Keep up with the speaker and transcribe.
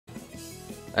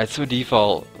It's so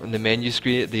default. And the menu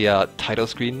screen, the title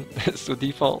screen, it's so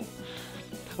default.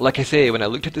 Like I say, when I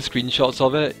looked at the screenshots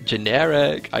of it,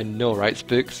 generic. I know, right,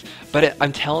 Spooks? But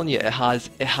I'm telling you, it has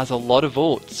a lot of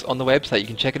votes on the website. You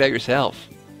can check it out yourself.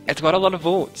 It's got a lot of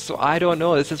votes, so I don't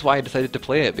know. This is why I decided to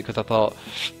play it, because I thought,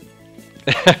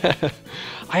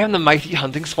 I am the mighty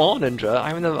hunting swan, Indra.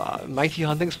 I am the mighty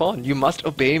hunting swan. You must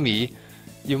obey me.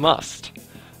 You must.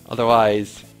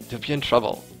 Otherwise, you'll be in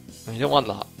trouble. And you don't want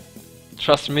that.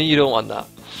 Trust me, you don't want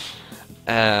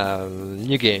that.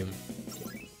 New game.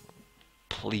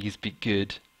 Please be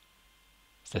good.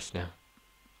 What's this now?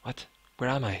 What?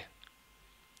 Where am I?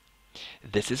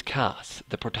 This is Kass,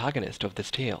 the protagonist of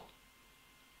this tale.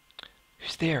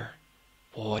 Who's there?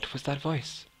 What was that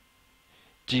voice?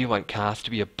 Do you want Kass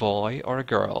to be a boy or a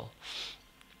girl?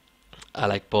 I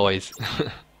like boys.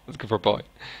 Let's go for boy.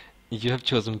 You have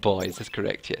chosen boys, that's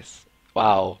correct, yes.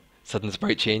 Wow, sudden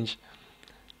sprite change.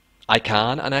 I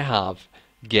can and I have.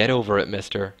 Get over it,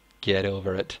 mister. Get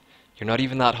over it. You're not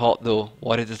even that hot though.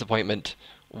 What a disappointment.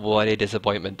 What a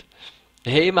disappointment.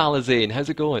 Hey Malazane, how's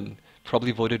it going?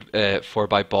 Probably voted for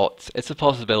by bots. It's a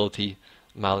possibility,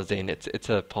 Malazane. It's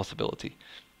a possibility.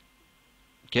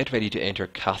 Get ready to enter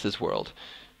Kass's world.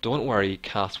 Don't worry,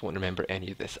 Kass won't remember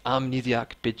any of this.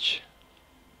 Amnesiac, bitch.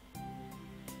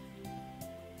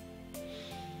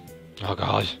 Oh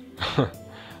god.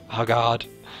 Oh god.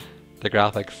 The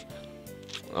graphics.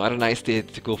 What a nice day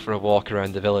to go for a walk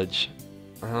around the village.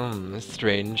 It's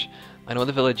strange. I know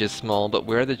the village is small, but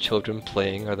where are the children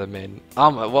playing? Are the men...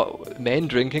 what? Men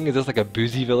drinking? Is this like a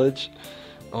boozy village?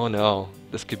 Oh no.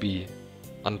 This could be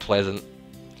unpleasant.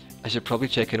 I should probably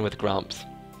check in with Gramps.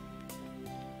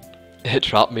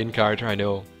 Trap main character, I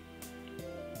know.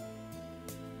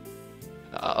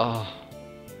 Oh.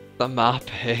 The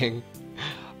mapping.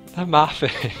 The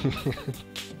mapping.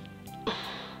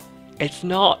 It's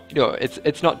not, you know,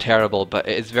 it's not terrible, but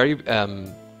it is very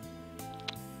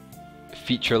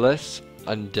featureless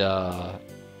and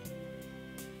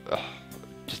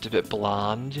just a bit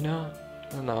bland, you know?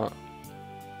 I don't know.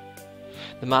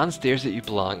 The man stares at you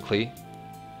blankly.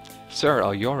 Sir,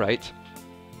 oh, you're right.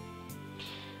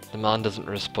 The man doesn't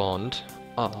respond.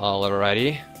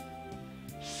 Alrighty.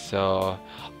 So,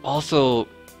 also,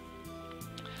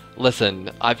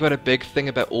 listen, I've got a big thing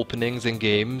about openings in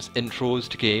games, intros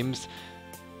to games.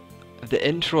 The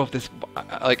intro of this,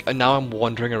 like, now I'm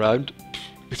wandering around,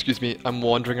 excuse me, I'm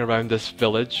wandering around this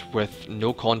village with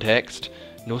no context,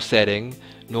 no setting,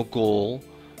 no goal,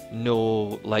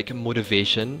 no, like,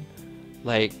 motivation.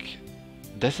 Like,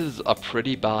 this is a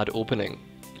pretty bad opening.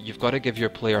 You've got to give your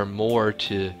player more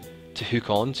to hook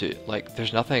onto. Like, there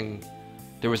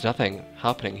was nothing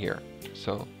happening here,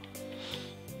 so...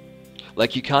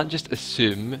 Like, you can't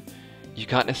assume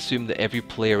that every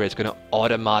player is going to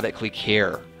automatically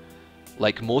care.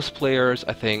 Like, most players,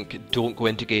 I think, don't go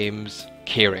into games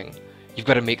caring. You've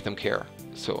got to make them care.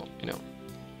 So, you know.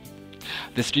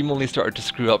 The stream only started to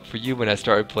screw up for you when I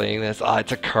started playing this. Ah,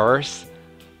 it's a curse.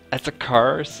 It's a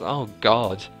curse. Oh,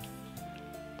 God.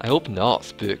 I hope not,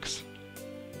 Spooks.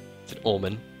 It's an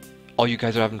omen. Oh, you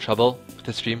guys are having trouble with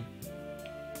the stream?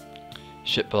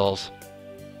 Shitballs.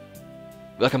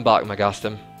 Welcome back,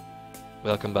 Magastim.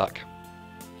 Welcome back.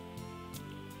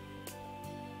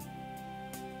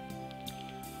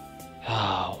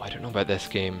 Oh, I don't know about this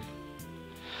game.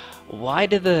 Why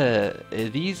do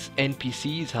these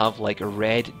NPCs have like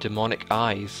red demonic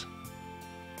eyes?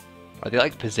 Are they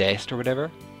like possessed or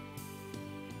whatever?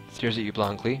 Stares at you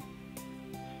blankly.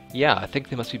 Yeah, I think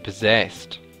they must be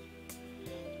possessed.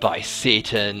 By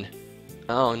Satan.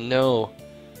 Oh no.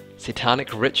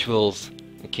 Satanic rituals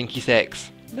and kinky sex.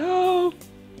 No!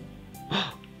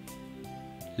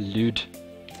 Lewd.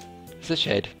 Is this a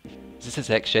shed? Is this a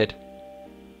sex shed?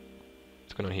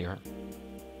 What's going on here?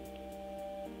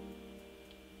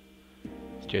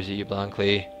 Stares at you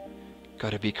blankly.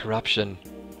 Gotta be corruption.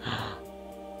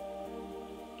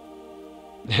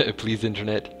 Please,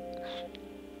 internet.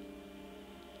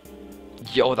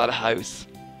 Yo, that house.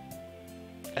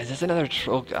 Is this another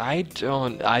troll? I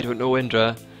don't know,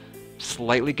 Indra.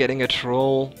 Slightly getting a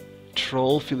troll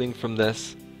feeling from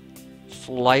this.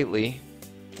 Slightly.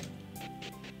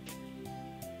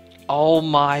 Oh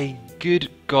my good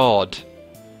god.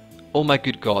 Oh my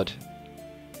good god.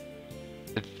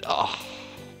 Oh.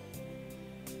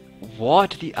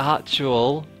 What the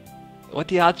actual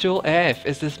F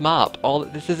is this map?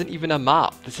 This isn't even a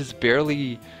map. This is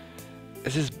barely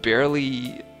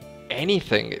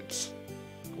anything.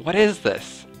 What is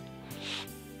this?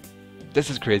 This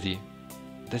is crazy.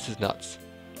 This is nuts.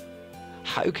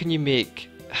 How can you make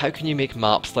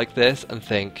maps like this and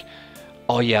think,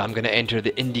 oh yeah, I'm gonna enter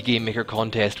the Indie Game Maker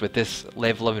contest with this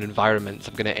level of environments.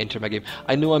 I'm gonna enter my game.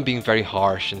 I know I'm being very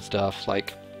harsh and stuff,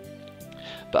 like,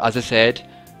 but as I said,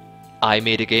 I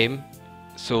made a game,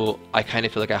 so I kind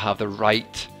of feel like I have the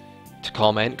right to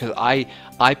comment, because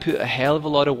I put a hell of a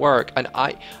lot of work, and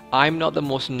I'm not the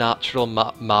most natural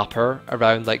mapper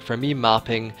around. Like, for me,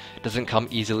 mapping doesn't come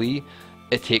easily.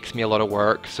 It takes me a lot of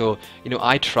work. So, you know,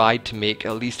 I tried to make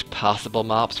at least passable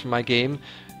maps for my game.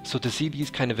 So to see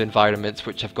these kind of environments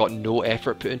which have got no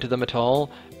effort put into them at all,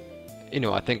 you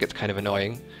know, I think it's kind of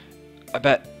annoying. I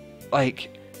bet,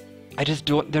 like, I just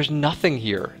don't, there's nothing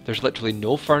here. There's literally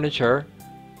no furniture.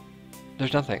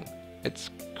 There's nothing. It's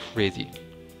crazy.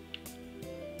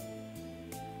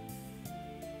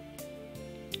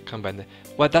 Combine the,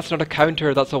 what, that's not a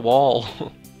counter, that's a wall.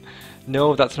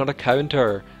 No, that's not a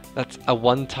counter. That's a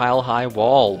 1 tile high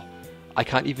wall. I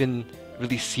can't even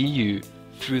really see you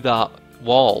through that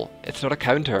wall. It's not a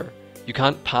counter. You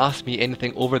can't pass me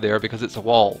anything over there because it's a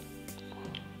wall.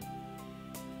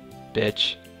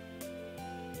 Bitch.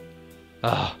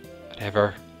 Ah,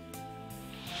 whatever.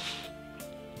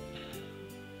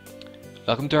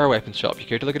 Welcome to our weapons shop. You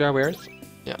care to look at our wares?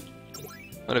 Yeah.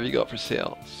 What have you got for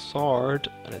sale? Sword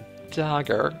and a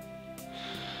dagger.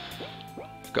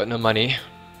 I've got no money.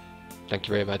 Thank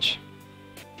you very much.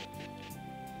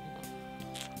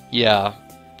 Yeah,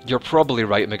 you're probably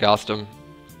right, Megastum.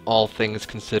 All things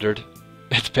considered,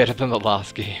 it's better than the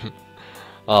last game.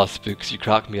 Oh, Spooks, you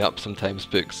crack me up sometimes,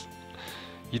 Spooks.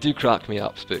 You do crack me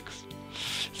up, Spooks.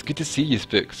 It's good to see you,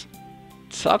 Spooks.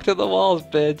 Talk to the walls,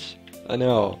 bitch. I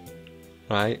know,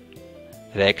 right?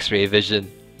 An X-ray vision.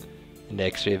 An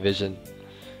X-ray vision.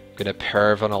 I'm gonna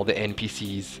perv on all the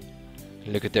NPCs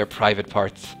and look at their private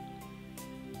parts.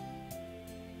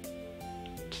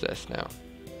 What's this now?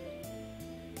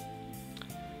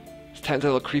 This town's a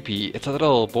little creepy. It's a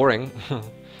little boring.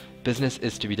 Business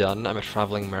is to be done. I'm a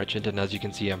traveling merchant, and as you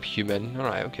can see, I'm human.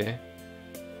 Alright, okay.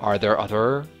 Are there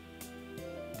other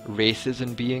races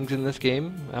and beings in this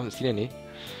game? I haven't seen any.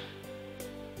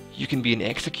 You can be an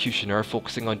executioner,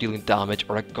 focusing on dealing damage,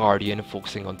 or a guardian,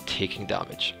 focusing on taking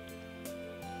damage.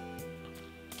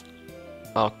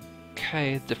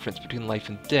 Okay, difference between life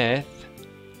and death.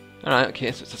 Alright,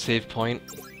 okay, so it's a save point.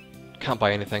 Can't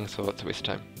buy anything, so it's a waste of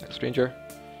time. Next, stranger.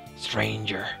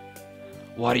 Stranger.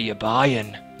 What are you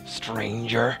buying,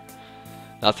 stranger?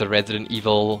 That's a Resident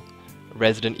Evil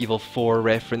 4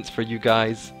 reference for you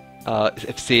guys.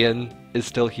 If Saiyan is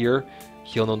still here,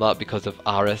 he'll know that because of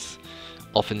Aris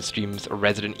often streams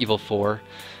Resident Evil 4,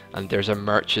 and there's a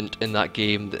merchant in that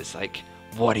game that's like,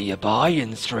 what are you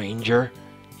buying, stranger?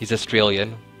 He's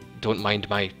Australian. Don't mind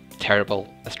my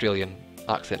terrible Australian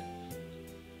accent.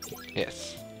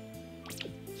 Yes.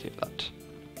 Save that.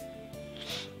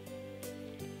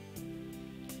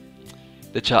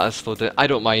 The chat is slowed down. I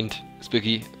don't mind,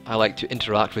 Spooky. I like to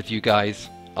interact with you guys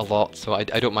a lot, so I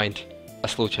don't mind a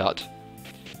slow chat.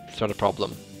 It's not a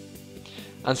problem.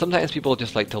 And sometimes people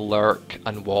just like to lurk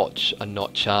and watch and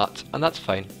not chat, and that's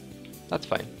fine. That's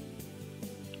fine.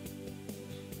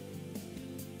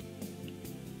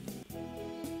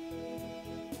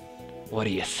 What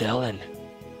are you selling?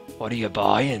 What are you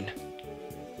buying?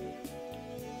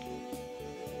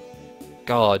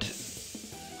 God.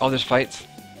 Oh, there's fights.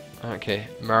 Okay,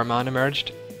 Merman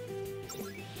emerged.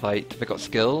 Fight. Have I got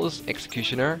skills?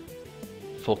 Executioner.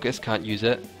 Focus, can't use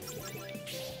it.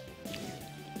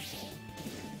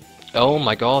 Oh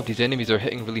my god, these enemies are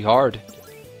hitting really hard.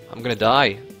 I'm gonna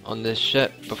die on this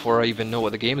shit before I even know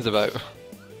what the game is about.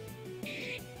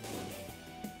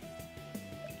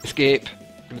 Escape.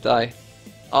 I'm gonna die.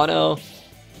 Oh no.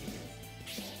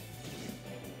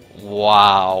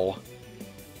 Wow.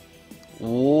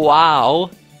 Wow.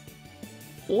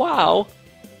 Wow.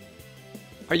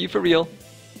 Are you for real?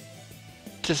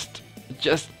 Just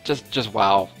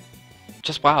wow.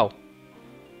 Just wow.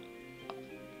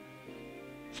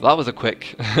 So that was a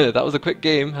quick, that was a quick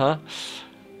game, huh?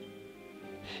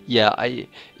 Yeah, I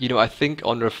think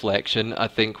on reflection, I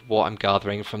think what I'm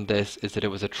gathering from this is that it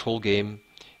was a troll game.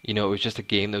 You know, it was just a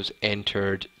game that was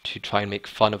entered to try and make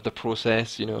fun of the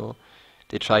process, you know.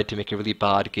 They tried to make a really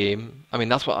bad game. I mean,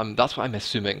 that's what I'm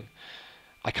assuming.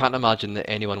 I can't imagine that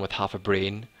anyone with half a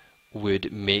brain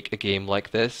would make a game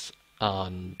like this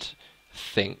and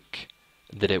think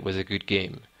that it was a good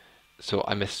game. So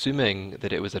I'm assuming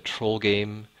that it was a troll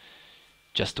game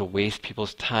just to waste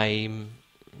people's time,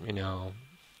 you know,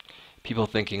 people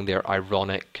thinking they're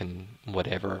ironic and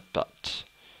whatever, but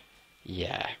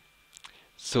yeah.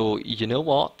 So, you know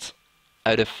what?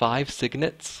 Out of 5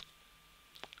 signets,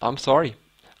 I'm sorry.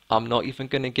 I'm not even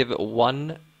going to give it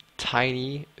one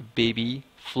tiny, baby,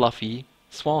 fluffy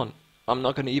swan. I'm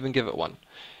not going to even give it one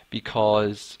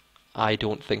because I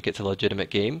don't think it's a legitimate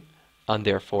game, and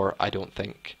therefore I don't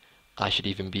think I should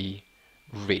even be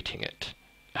rating it.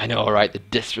 I know, right? The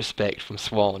disrespect from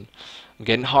Swan. I'm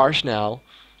getting harsh now.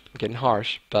 I'm getting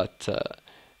harsh, but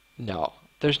no,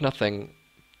 there's nothing.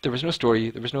 There was no story.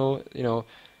 There was no,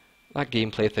 that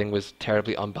gameplay thing was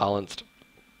terribly unbalanced.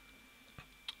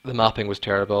 The mapping was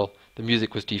terrible. The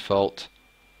music was default.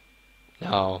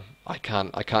 No, I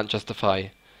can't. I can't justify.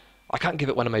 I can't give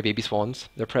it one of my baby swans.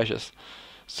 They're precious.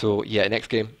 So yeah, next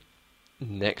game.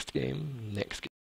 Next game. Next game.